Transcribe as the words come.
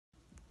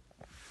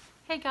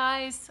Hey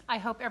guys, I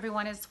hope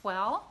everyone is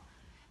well.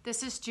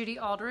 This is Judy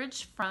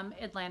Aldridge from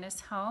Atlantis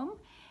Home,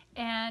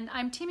 and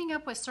I'm teaming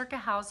up with CIRCA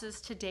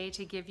Houses today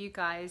to give you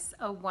guys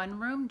a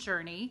one-room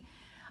journey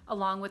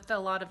along with a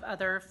lot of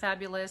other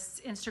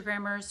fabulous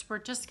Instagrammers. We're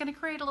just going to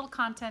create a little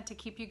content to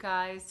keep you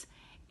guys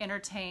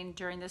entertained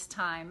during this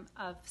time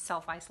of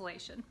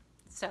self-isolation.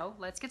 So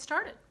let's get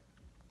started.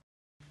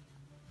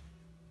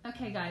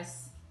 Okay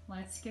guys,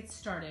 let's get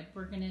started.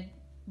 We're going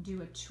to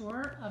do a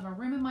tour of a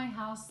room in my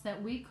house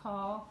that we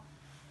call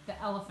the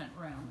elephant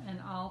room, and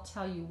I'll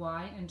tell you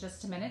why in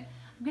just a minute.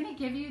 I'm going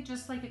to give you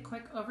just like a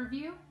quick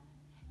overview,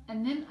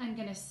 and then I'm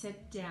going to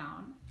sit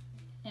down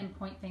and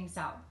point things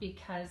out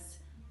because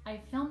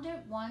I filmed it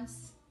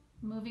once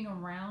moving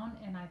around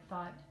and I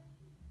thought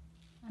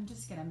I'm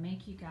just going to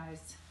make you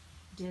guys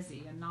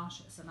dizzy and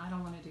nauseous, and I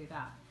don't want to do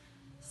that.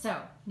 So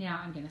now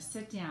I'm going to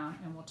sit down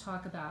and we'll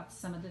talk about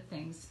some of the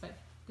things, but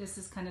this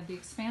is kind of the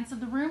expanse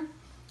of the room.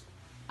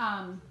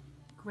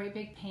 Great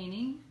big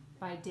painting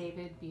by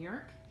David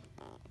Bierk,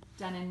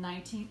 done in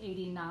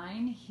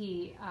 1989.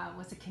 He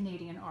was a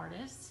Canadian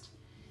artist.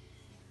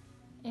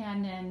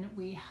 And then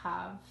we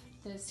have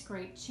this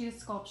great Chia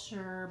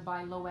sculpture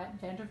by Loet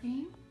van der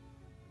Veen.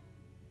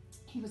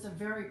 He was a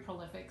very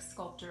prolific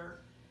sculptor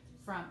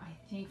from, I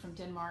think, from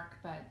Denmark,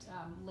 but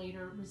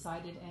later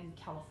resided in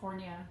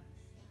California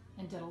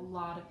and did a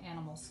lot of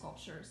animal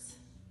sculptures.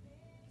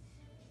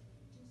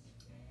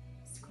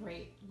 This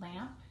great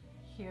lamp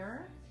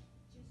here.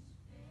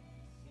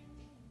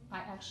 I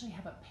actually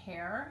have a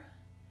pair.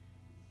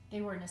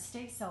 They were an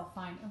estate sale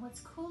find, and what's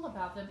cool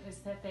about them is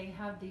that they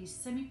have these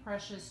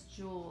semi-precious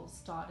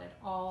jewels dotted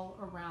all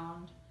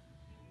around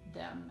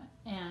them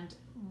and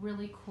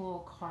really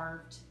cool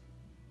carved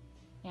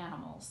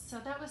animals. So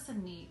that was a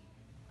neat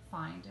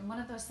find, and one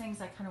of those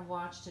things I kind of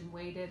watched and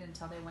waited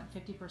until they went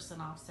 50%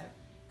 off, so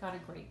got a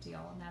great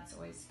deal, and that's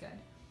always good.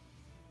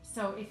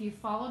 So if you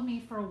followed me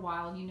for a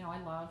while, you know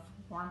I love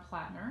Warren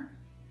Plattner.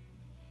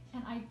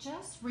 And I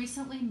just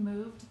recently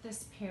moved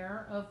this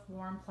pair of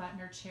Warren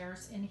Plattner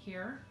chairs in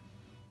here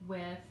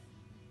with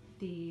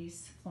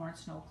these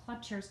Florence Knoll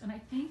club chairs, and I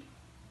think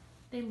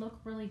they look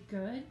really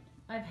good.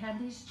 I've had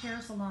these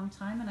chairs a long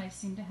time and I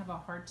seem to have a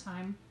hard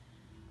time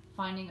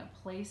finding a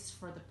place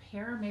for the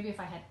pair. Maybe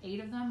if I had 8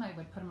 of them, I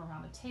would put them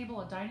around a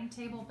table, a dining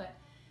table, but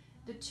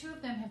the 2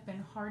 of them have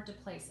been hard to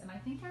place, and I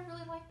think I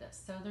really like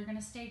this, so they're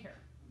gonna stay here.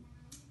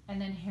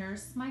 And then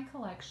here's my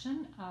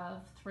collection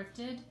of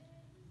thrifted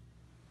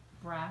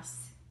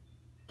brass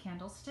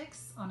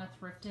candlesticks on a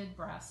thrifted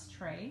brass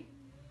tray.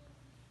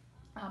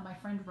 My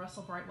friend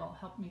Russell Brightwell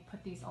helped me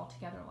put these all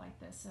together like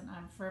this, and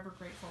I'm forever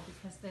grateful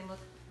because they look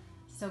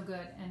so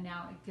good, and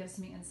now it gives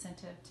me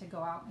incentive to go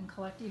out and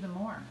collect even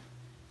more,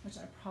 which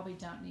I probably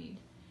don't need.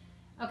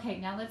 Okay,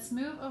 now let's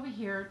move over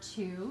here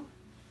to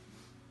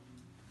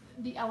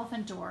the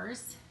elephant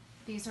doors.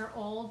 These are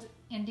old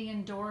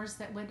Indian doors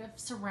that would have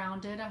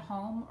surrounded a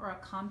home or a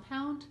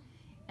compound,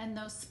 and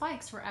those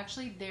spikes were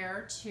actually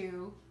there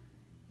to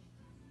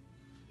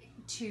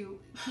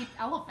keep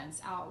elephants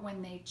out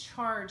when they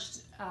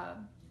charged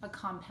a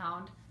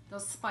compound.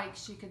 Those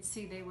spikes, you could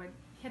see they would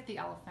hit the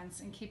elephants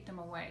and keep them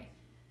away.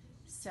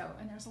 So,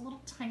 and there's a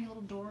little tiny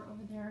little door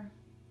over there.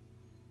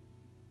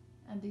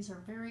 And these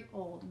are very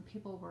old, and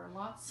people were a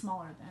lot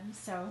smaller then.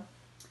 So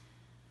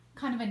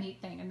kind of a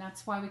neat thing, and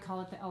that's why we call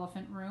it the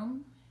elephant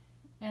room.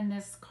 And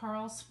this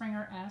Carl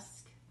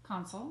Springer-esque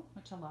console,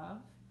 which I love.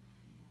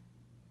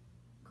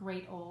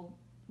 Great old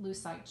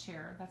lucite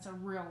chair. That's a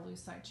real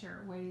lucite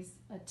chair. It weighs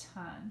a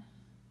ton.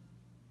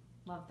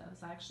 Love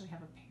those. I actually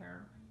have a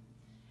pair.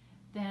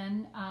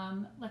 Then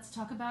let's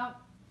talk about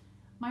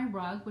my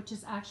rug, which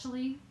is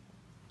actually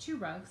 2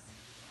 rugs.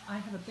 I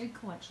have a big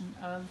collection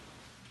of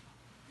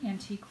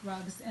antique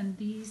rugs, and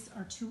these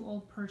are 2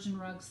 old Persian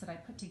rugs that I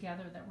put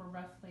together that were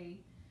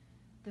roughly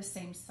the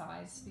same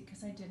size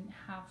because I didn't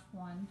have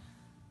one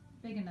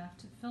big enough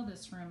to fill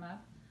this room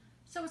up.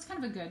 So it's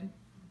kind of a good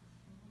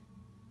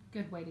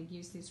way to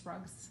use these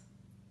rugs.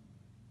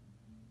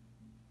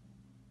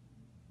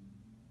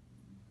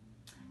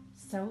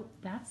 So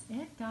that's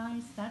it,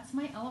 guys. That's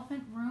my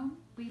elephant room.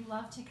 We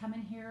love to come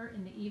in here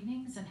in the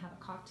evenings and have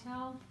a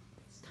cocktail.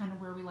 It's kind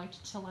of where we like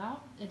to chill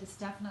out. It is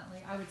definitely,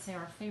 I would say,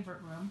 our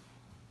favorite room.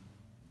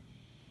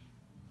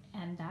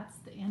 And that's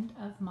the end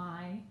of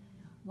my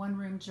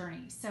one-room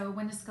journey. So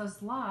when this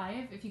goes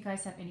live, if you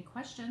guys have any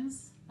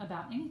questions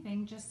about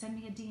anything, just send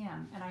me a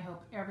DM, and I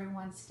hope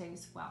everyone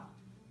stays well.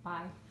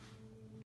 Bye.